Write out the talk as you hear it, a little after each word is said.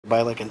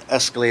buy like an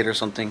Escalade or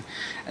something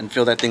and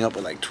fill that thing up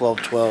with like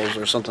 1212s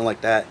or something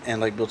like that, and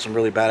like build some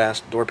really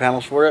badass door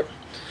panels for it.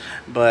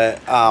 But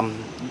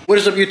what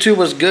is up, YouTube?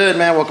 What's good,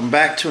 man? Welcome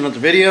back to another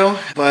video.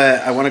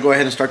 But I want to go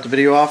ahead and start the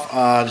video off.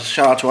 Just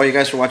shout out to all you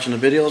guys for watching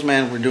the videos,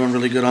 man. We're doing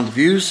really good on the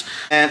views,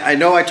 and I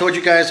know I told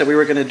you guys that we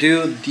were going to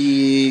do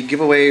the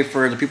giveaway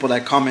for the people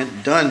that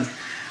comment done.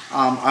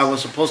 I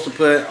was supposed to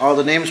put all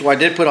the names. Well, I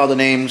did put all the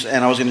names,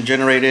 and I was going to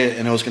generate it,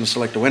 and I was going to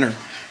select the winner.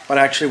 But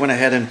I actually went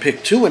ahead and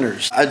picked 2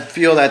 winners. I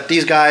feel that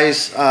these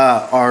guys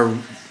are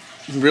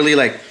really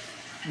like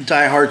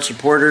die-hard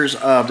supporters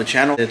of the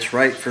channel. It's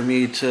right for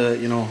me to,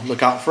 you know,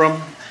 look out for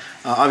them.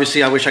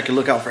 Obviously, I wish I could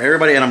look out for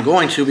everybody, and I'm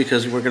going to,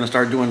 because we're going to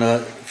start doing a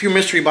few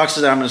mystery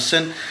boxes that I'm going to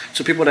send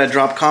to people that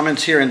drop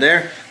comments here and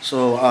there.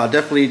 So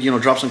definitely, you know,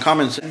 drop some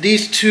comments.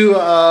 These 2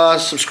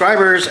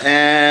 subscribers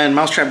and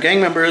Mousetrap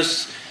gang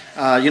members,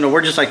 you know,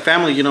 we're just like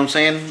family, you know what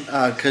I'm saying?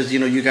 Because, you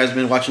know, you guys have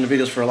been watching the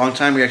videos for a long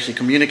time. We actually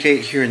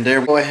communicate here and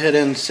there. Go ahead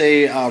and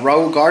say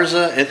Raul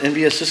Garza and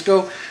NVS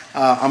Cisco.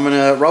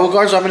 Raul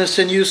Garza, I'm going to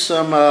send you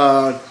some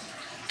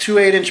 2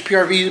 8-inch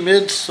PRV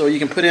mids, so you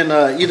can put in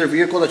either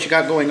vehicle that you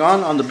got going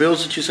on the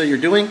builds that you said you're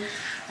doing.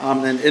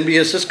 And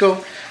NVS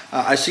Cisco,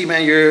 I see,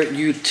 man,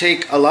 you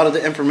take a lot of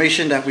the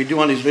information that we do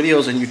on these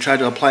videos and you try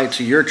to apply it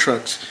to your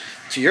trucks.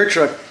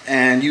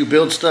 And you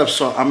build stuff,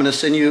 so I'm gonna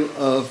send you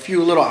a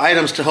few little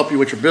items to help you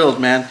with your build,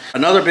 man.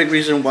 Another big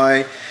reason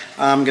why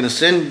I'm gonna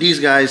send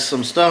these guys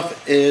some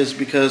stuff is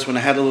because when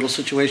I had a little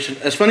situation,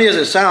 as funny as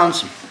it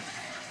sounds,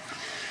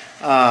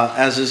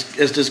 as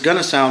this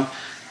gonna sound,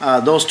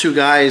 those 2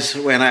 guys,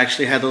 when I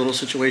actually had the little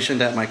situation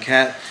that my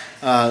cat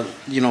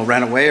you know,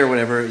 ran away or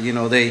whatever, you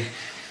know, they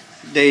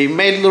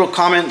made little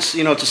comments,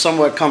 you know, to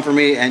somewhat comfort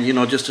me, and, you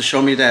know, just to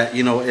show me that,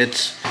 you know,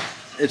 it's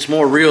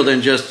more real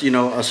than just, you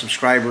know, a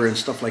subscriber and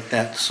stuff like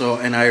that. So,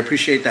 and I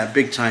appreciate that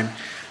big time.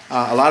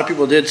 A lot of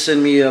people did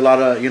send me a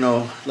lot of, you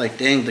know, like,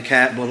 dang, the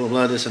cat, blah blah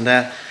blah, this and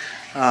that.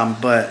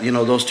 But, you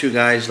know, those 2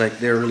 guys, like,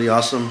 they're really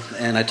awesome,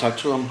 and I talked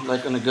to them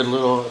like in a good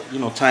little, you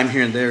know, time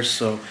here and there.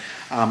 So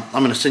I'm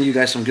gonna send you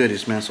guys some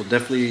goodies, man. So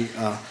definitely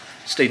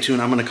stay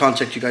tuned. I'm gonna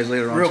contact you guys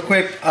later on. Real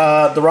quick,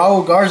 the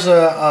Raul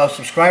Garza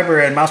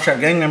subscriber and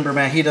Mousetrap gang member,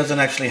 man, he doesn't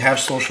actually have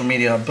social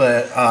media,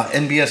 but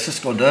NBS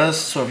Cisco does.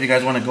 So if you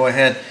guys want to go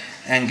ahead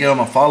and give him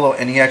a follow,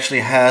 and he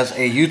actually has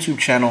a YouTube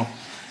channel,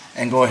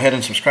 and go ahead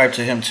and subscribe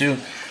to him too,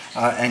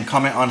 and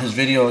comment on his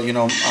video, you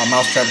know,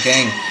 Mousetrap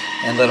gang,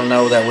 and let him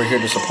know that we're here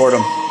to support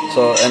him.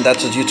 So, and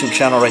that's his YouTube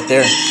channel right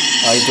there.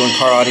 He's doing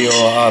car audio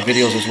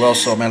videos as well.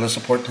 So, man, let's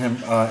support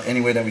him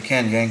any way that we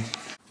can, gang.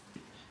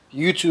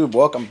 YouTube,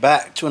 welcome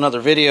back to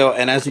another video.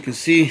 And as you can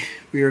see,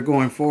 we are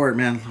going forward,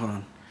 man. Hold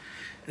on.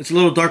 It's a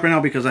little dark right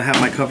now because I have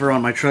my cover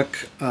on my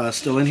truck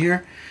still in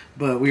here.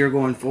 But we are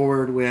going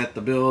forward with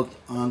the build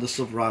on the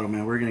Silverado,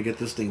 man. We're going to get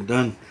this thing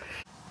done.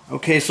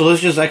 Okay, so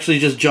let's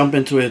just jump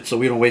into it so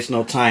we don't waste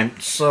no time.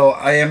 So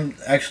I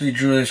actually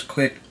drew this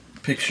quick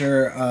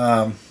picture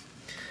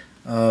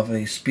of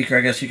a speaker,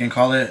 I guess you can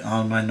call it,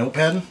 on my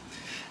notepad.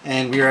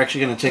 And we are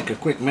actually going to take a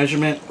quick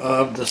measurement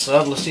of the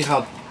sub. Let's see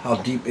how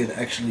deep it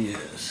actually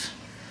is.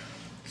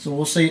 So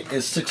we'll say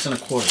it's 6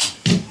 1/4.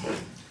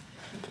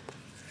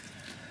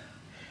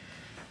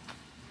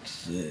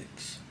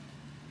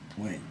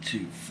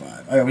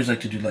 6.25. I always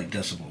like to do like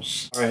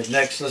decibels. Alright,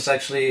 next let's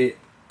actually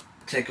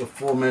take a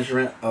full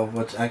measurement of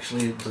what's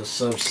actually the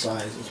sub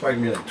size. It's probably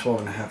going to be like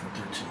 12 1/2 or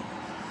 13.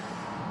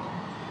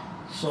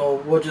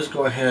 So we'll just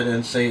go ahead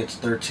and say it's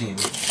 13.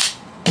 So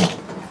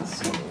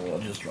I'll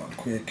just draw a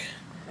quick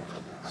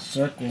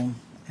circle,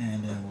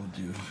 and then we'll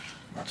do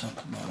top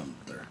to bottom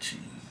 13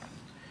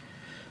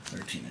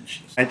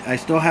 inches. I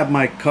still have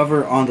my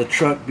cover on the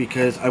truck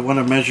because I want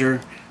to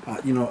measure,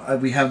 you know,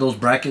 we have those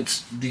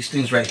brackets, these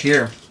things right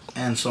here,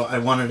 and so I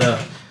wanted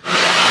to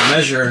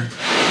measure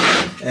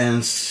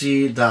and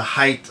see the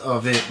height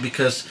of it,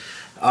 because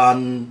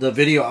on the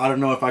video, I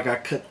don't know if I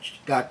got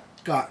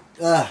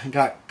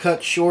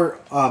cut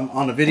short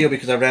on the video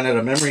because I ran out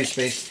of memory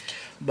space,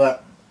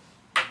 but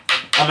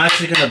I'm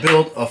actually going to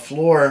build a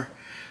floor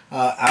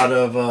out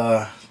of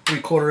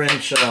 3/4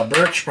 inch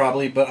birch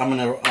probably, but I'm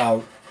going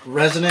to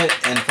resin it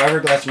and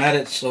fiberglass mat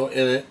it so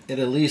it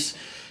at least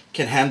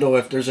can handle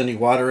if there's any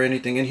water or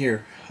anything in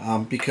here,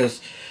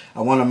 because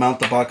I want to mount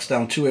the box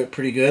down to it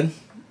pretty good,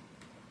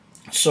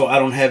 so I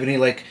don't have any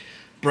like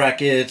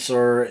brackets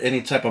or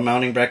any type of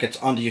mounting brackets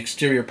on the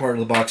exterior part of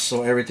the box.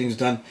 So everything's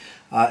done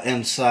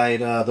inside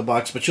the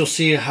box, but you'll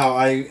see how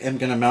I am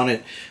going to mount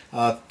it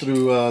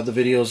through the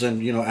videos,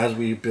 and, you know, as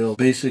we build.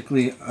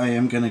 Basically, I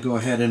am going to go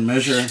ahead and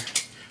measure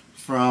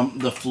from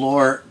the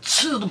floor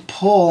to the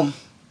pole.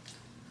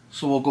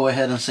 So we'll go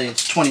ahead and say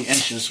it's 20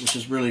 inches, which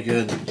is really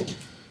good.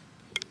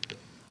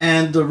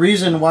 And the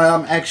reason why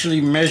I'm actually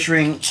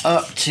measuring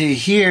up to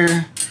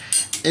here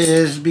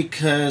is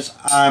because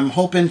I'm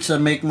hoping to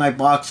make my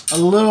box a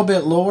little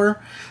bit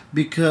lower,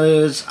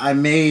 because I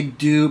may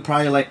do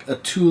probably like a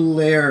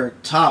 2-layer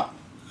top,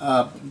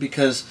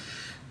 because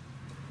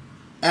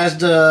as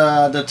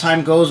the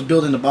time goes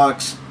building the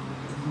box,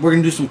 we're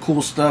gonna do some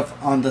cool stuff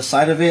on the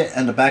side of it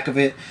and the back of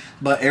it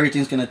but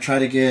everything's gonna try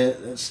to get,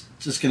 it's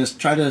just gonna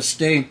try to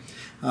stay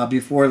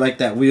before like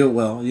that wheel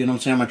well. You know what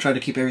I'm saying? I'm gonna try to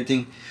keep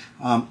everything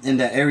in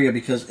that area,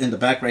 because in the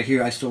back right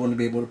here I still want to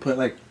be able to put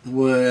like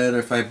wood, or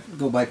if I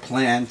go buy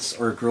plants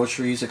or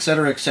groceries,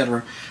 etc.,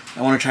 etc.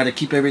 I want to try to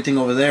keep everything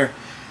over there.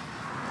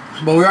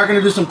 But we are going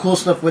to do some cool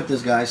stuff with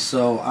this, guys.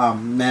 So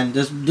man,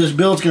 this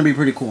build's going to be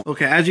pretty cool.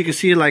 Okay, as you can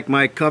see, like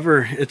my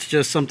cover, it's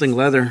just something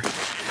leather.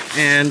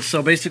 And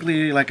so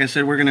basically, like I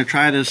said, we're going to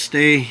try to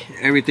stay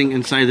everything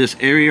inside this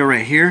area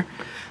right here.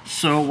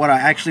 So what I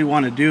actually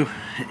want to do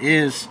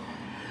is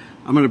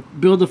I'm going to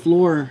build the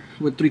floor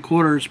with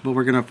 3/4, but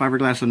we're going to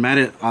fiberglass and mat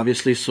it,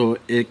 obviously, so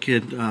it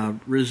could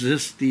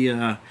resist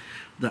the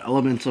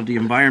elements of the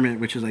environment,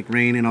 which is like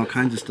rain and all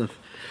kinds of stuff.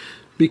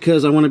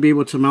 Because I want to be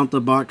able to mount the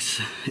box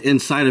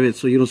inside of it,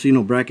 so you don't see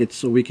no brackets,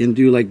 so we can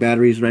do like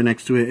batteries right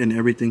next to it and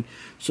everything,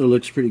 so it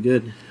looks pretty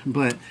good.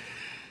 But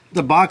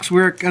the box,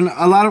 we're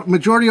gonna,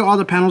 majority of all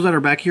the panels that are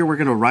back here, we're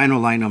gonna rhino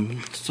line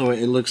them, so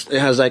it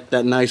has like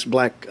that nice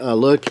black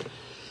look.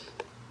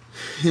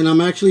 And I'm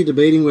actually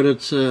debating whether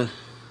it's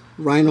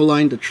rhino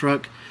line the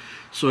truck,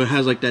 so it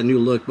has like that new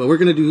look, but we're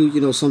gonna do,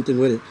 you know, something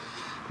with it.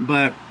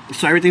 But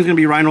so everything's gonna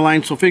be rhino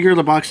lined, so figure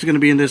the box is gonna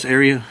be in this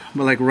area,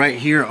 but like right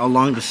here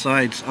along the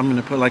sides I'm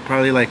gonna put like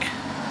probably like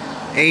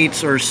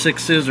 8s or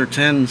 6s or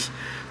 10s,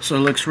 so it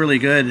looks really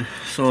good.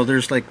 So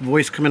there's like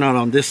voice coming out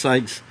on this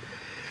sides,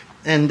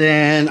 and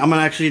then I'm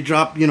gonna actually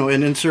drop, you know,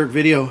 an insert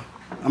video.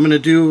 I'm gonna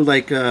do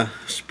like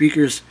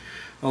speakers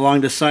along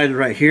the side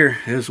right here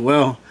as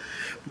well,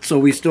 so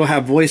we still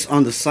have voice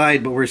on the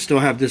side, but we still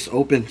have this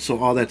open, so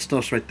all that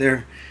stuff's right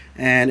there.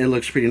 And it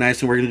looks pretty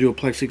nice. And we're going to do a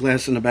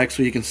plexiglass in the back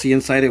so you can see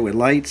inside it with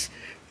lights.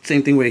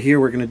 Same thing right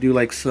here. We're going to do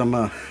like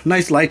some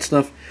nice light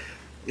stuff.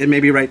 And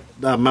maybe write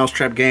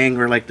Mousetrap Gang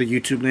or like the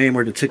YouTube name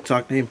or the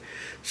TikTok name.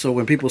 So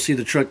when people see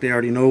the truck, they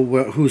already know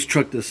whose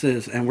truck this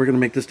is. And we're going to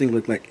make this thing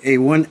look like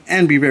A1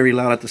 and be very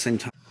loud at the same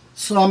time.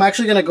 So I'm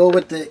actually going to go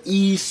with the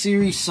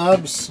E-Series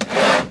subs.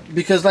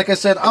 Because like I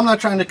said, I'm not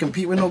trying to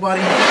compete with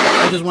nobody.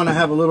 I just want to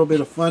have a little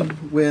bit of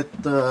fun with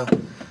the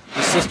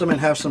system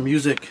and have some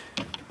music.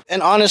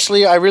 And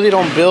honestly, I really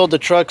don't build the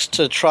trucks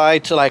to try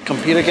to like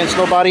compete against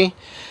nobody.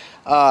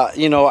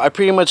 You know, I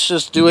pretty much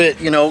just do it,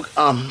 you know,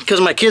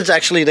 because my kids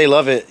actually, they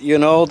love it. You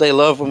know, they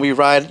love when we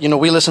ride. You know,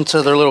 we listen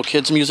to their little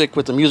kids' music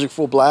with the music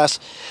full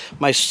blast.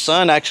 My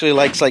son actually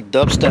likes like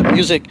dubstep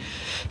music,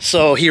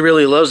 so he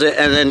really loves it.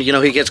 And then, you know,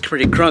 he gets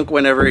pretty crunk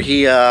whenever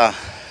he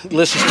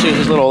listens to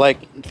his little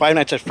like Five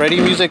Nights at Freddy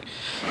music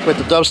with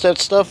the dubstep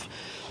stuff.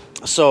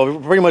 So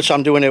pretty much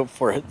I'm doing it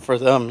for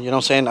them, you know what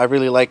I'm saying? I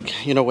really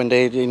like, you know, when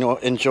they, you know,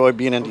 enjoy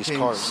being in these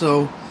cars.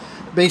 So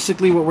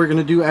basically what we're going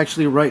to do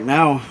actually right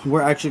now,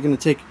 we're actually going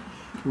to take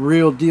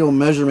real deal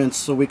measurements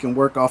so we can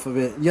work off of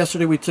it.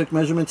 Yesterday we took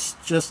measurements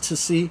just to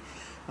see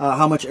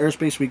how much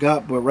airspace we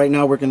got, but right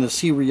now we're going to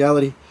see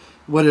reality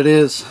what it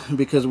is,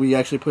 because we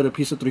actually put a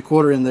piece of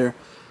 3/4 in there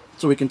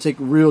so we can take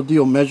real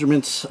deal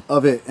measurements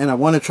of it. And I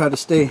want to try to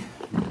stay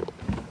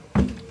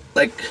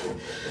like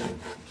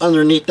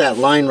underneath that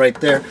line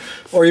right there,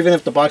 or even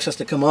if the box has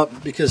to come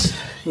up, because,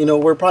 you know,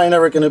 we're probably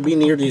never going to be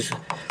near these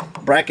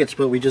brackets,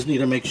 but we just need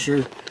to make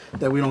sure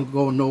that we don't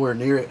go nowhere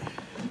near it.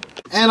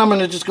 And I'm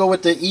going to just go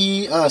with the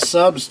E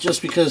subs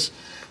just because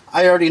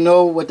I already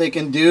know what they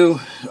can do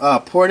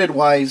ported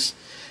wise,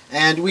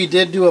 and we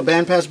did do a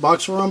BANDPASS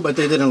box for them, but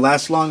they didn't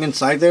last long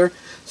inside there,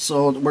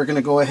 so we're going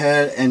to go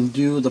ahead and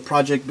do the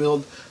project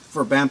build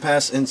for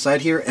BANDPASS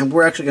inside here, and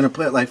we're actually going to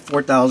put like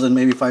 4,000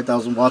 maybe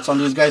 5,000 watts on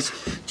these guys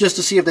just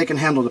to see if they can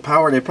handle the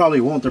power. They probably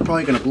won't, they're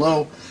probably going to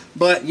blow,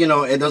 but you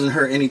know, it doesn't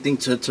hurt anything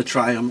to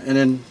try them. And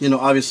then, you know,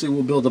 obviously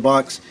we'll build the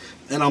box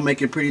and I'll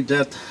make it pretty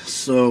depth,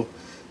 so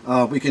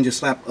we can just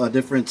slap a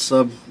different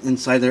sub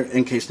inside there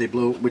in case they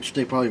blow, which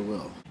they probably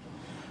will.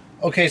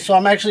 Okay, so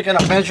I'm actually going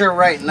to measure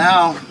right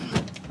now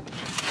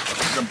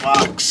the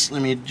box.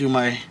 Let me do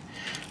my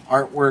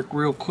artwork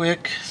real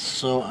quick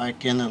so I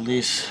can at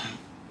least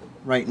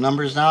write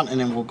numbers down, and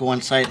then we'll go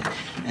inside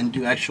and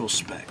do actual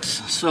specs.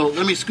 So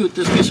let me scoot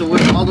this piece of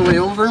wood all the way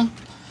over,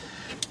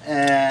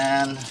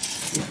 and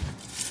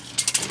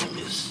let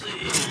me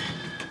see.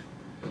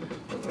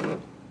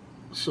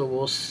 So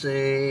we'll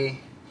say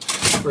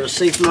for a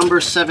safe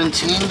number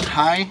 17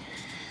 high.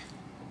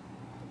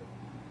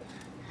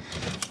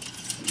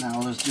 Now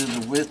let's do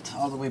the width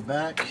all the way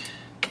back.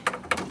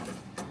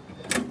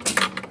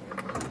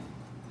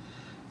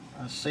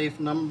 A safe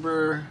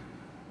number,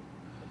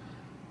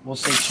 we'll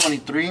say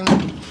 23.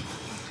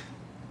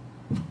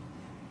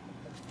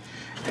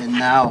 And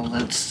now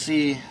let's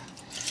see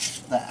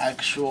the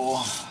actual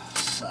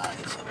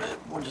size of it.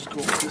 We'll just go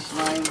with this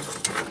line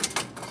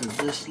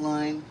to this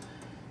line.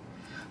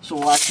 So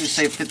we'll actually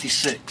say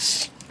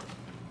 56.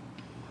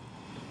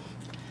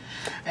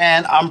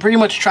 And I'm pretty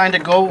much trying to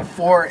go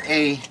for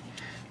a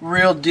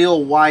real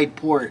deal wide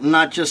port,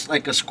 not just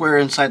like a square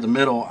inside the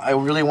middle. I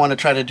really want to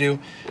try to do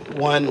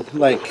one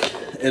like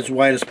as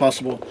wide as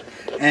possible.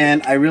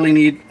 And I really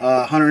need a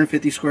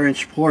 150 square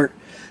inch port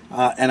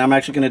and I'm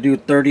actually going to do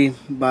 30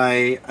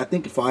 by I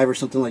think 5 or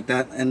something like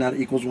that, and that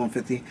equals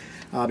 150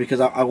 because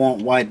I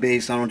want wide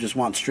base. I don't just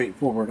want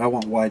straightforward. I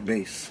want wide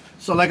base.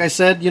 So like I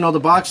said, you know, the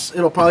box,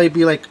 it'll probably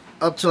be like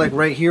up to like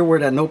right here where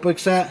that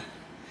notebook's at,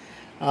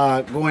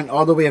 going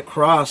all the way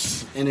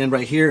across, and then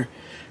right here,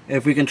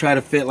 if we can try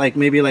to fit like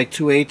maybe like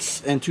 2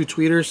 8s and 2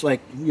 tweeters,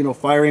 like, you know,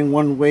 firing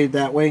one way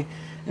that way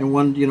and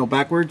one, you know,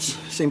 backwards.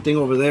 Same thing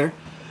over there.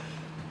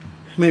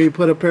 Maybe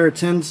put a pair of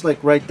 10s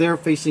like right there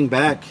facing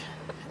back,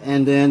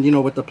 and then, you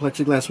know, with the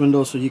plexiglass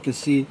window so you can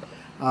see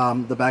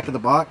the back of the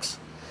box,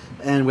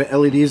 and with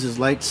LEDs as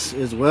lights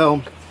as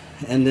well.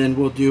 And then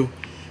we'll do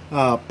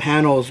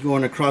panels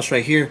going across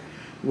right here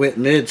with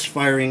mids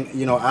firing,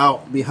 you know,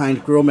 out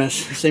behind grill mesh.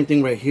 Same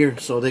thing right here,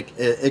 so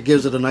it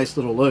gives it a nice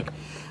little look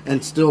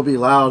and still be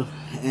loud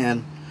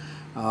and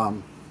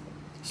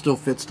still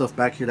fit stuff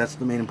back here. That's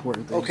the main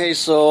important thing. Okay,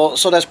 so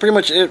that's pretty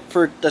much it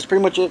for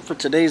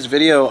today's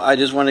video. I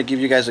just want to give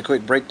you guys a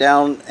quick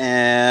breakdown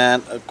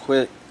and a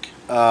quick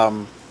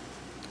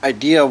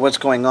idea of what's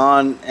going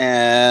on,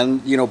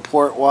 and, you know,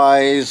 port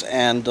wise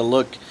and the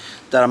look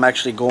that I'm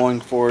actually going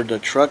for the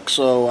truck.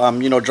 So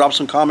you know, drop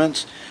some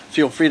comments.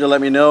 Feel free to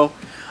let me know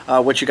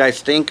what you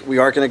guys think. We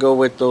are going to go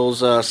with those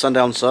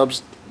sundown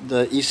subs,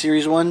 the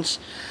E-Series ones.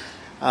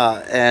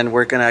 And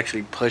we're gonna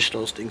actually push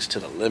those things to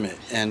the limit,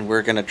 and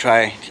we're gonna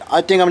try.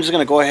 I think I'm just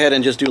gonna go ahead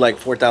and just do like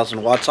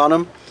 4,000 watts on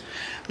them,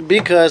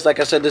 because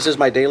like I said, this is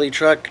my daily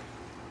truck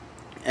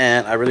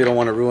and I really don't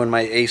want to ruin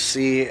my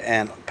AC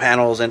and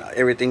panels and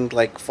everything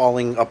like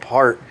falling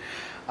apart,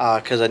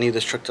 because I need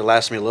this truck to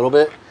last me a little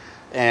bit.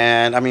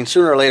 And I mean,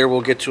 sooner or later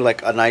we'll get to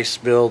like a nice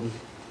build.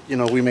 You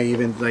know, we may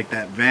even, like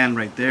that van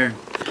right there,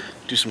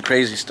 do some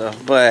crazy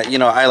stuff. But you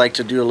know, I like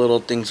to do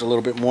things a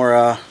little bit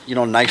more you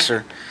know,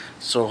 nicer.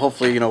 So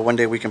hopefully, you know, one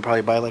day we can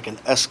probably buy like an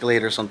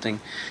Escalade or something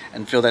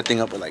and fill that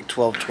thing up with like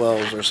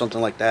 1212s or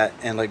something like that,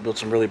 and like build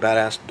some really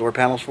badass door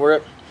panels for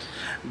it.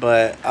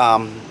 But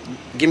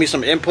give me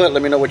some input.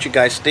 Let me know what you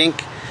guys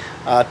think.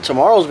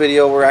 Tomorrow's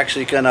video, we're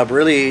actually gonna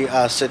really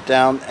sit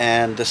down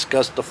and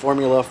discuss the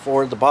formula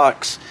for the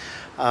box,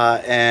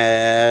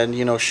 and,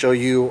 you know, show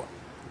you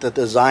the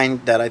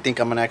design that I think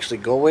I'm gonna actually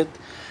go with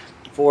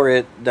for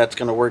it, that's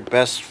gonna work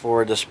best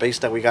for the space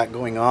that we got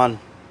going on,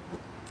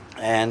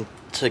 and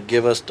to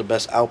give us the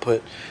best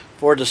output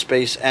for the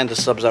space and the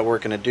subs that we're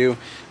going to do.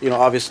 You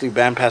know, obviously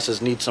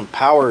BANDPASSes need some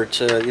power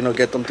to, you know,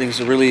 get them things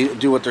to really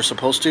do what they're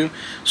supposed to.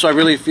 So I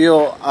really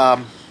feel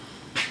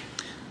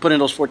putting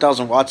those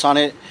 4,000 watts on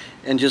it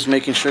and just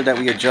making sure that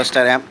we adjust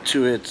that amp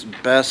to its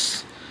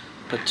best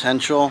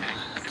potential.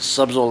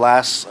 Subs will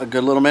last a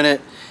good little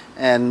minute,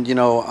 and, you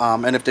know,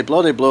 and if they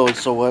blow,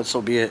 so what,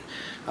 so be it.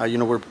 You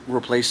know, we'll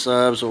replace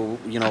subs, or,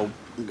 you know,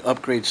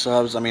 upgrade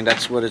subs. I mean,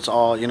 that's what it's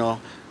all, you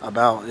know,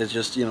 about. It's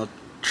just, you know,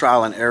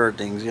 trial and error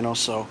things, you know.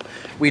 So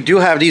we do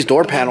have these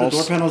door panels. The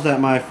door panels that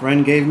my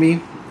friend gave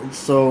me.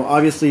 So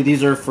obviously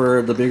these are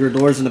for the bigger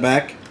doors in the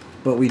back,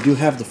 but we do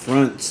have the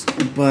fronts.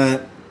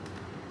 But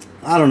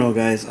I don't know,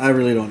 guys. I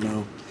really don't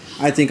know.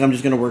 I think I'm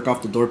just gonna work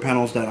off the door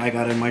panels that I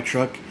got in my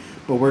truck.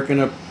 But we're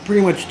gonna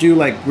pretty much do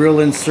like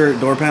grill insert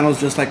door panels,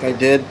 just like I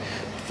did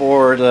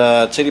for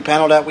the city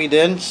panel that we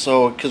did.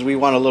 So because we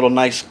want a little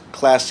nice,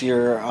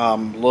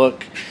 classier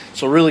look.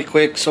 So really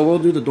quick, so we'll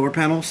do the door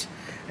panels,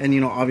 and, you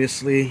know,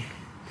 obviously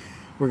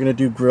we're gonna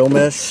do grill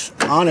mesh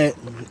on it,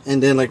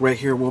 and then like right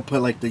here we'll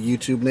put like the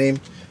YouTube name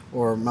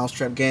or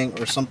Mousetrap Gang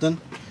or something.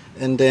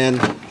 And then,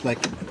 like,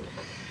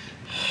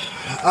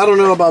 I don't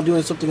know about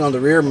doing something on the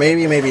rear,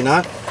 maybe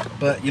not,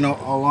 but, you know,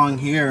 along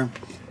here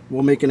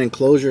we'll make an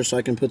enclosure so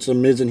I can put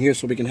some mids in here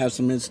so we can have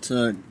some mids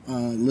to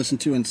listen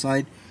to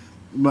inside.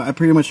 But I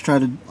pretty much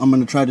I'm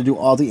gonna try to do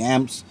all the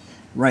amps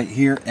right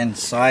here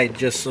inside,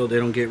 just so they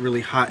don't get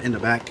really hot in the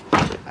back.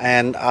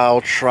 And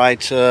I'll try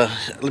to,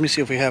 let me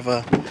see if we have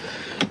a,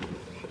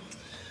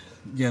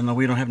 yeah, no,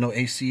 we don't have no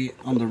AC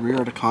on the rear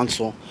of the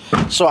console.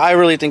 So I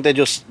really think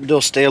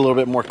they'll stay a little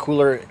bit more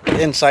cooler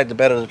inside the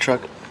bed of the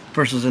truck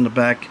versus in the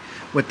back.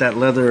 With that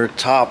leather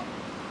top,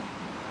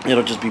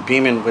 it'll just be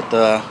beaming with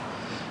the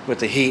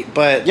heat.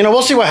 But, you know,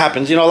 we'll see what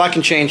happens. You know, a lot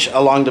can change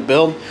along the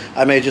build.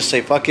 I may just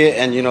say fuck it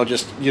and, you know,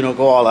 just, you know,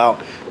 go all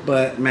out.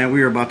 But man,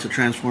 we are about to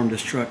transform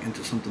this truck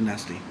into something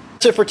nasty.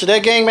 That's it for today,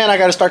 gang. Man, I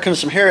gotta start cutting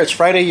some hair. It's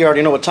Friday. You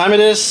already know what time it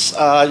is.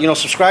 You know,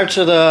 subscribe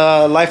to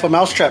the Life of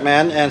Mousetrap,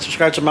 man, and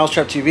subscribe to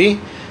Mousetrap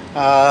TV.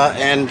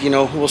 And, you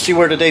know, we'll see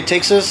where the day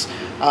takes us.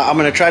 I'm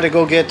gonna try to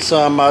go get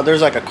some,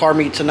 there's like a car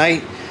meet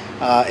tonight,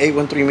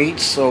 813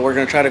 meets, so we're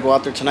gonna try to go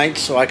out there tonight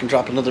so I can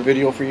drop another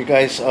video for you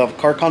guys of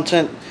car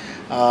content.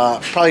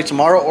 Probably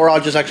tomorrow, or I'll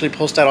just actually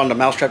post that on the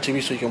Mousetrap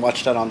TV so you can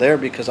watch that on there,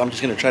 because I'm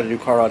just going to try to do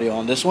car audio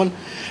on this one.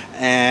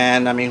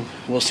 And I mean,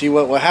 we'll see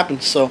what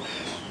happens. So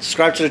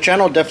subscribe to the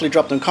channel, definitely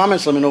drop them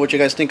comments, let me know what you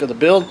guys think of the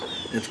build.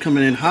 It's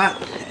coming in hot,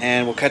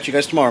 and we'll catch you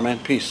guys tomorrow, man.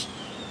 Peace.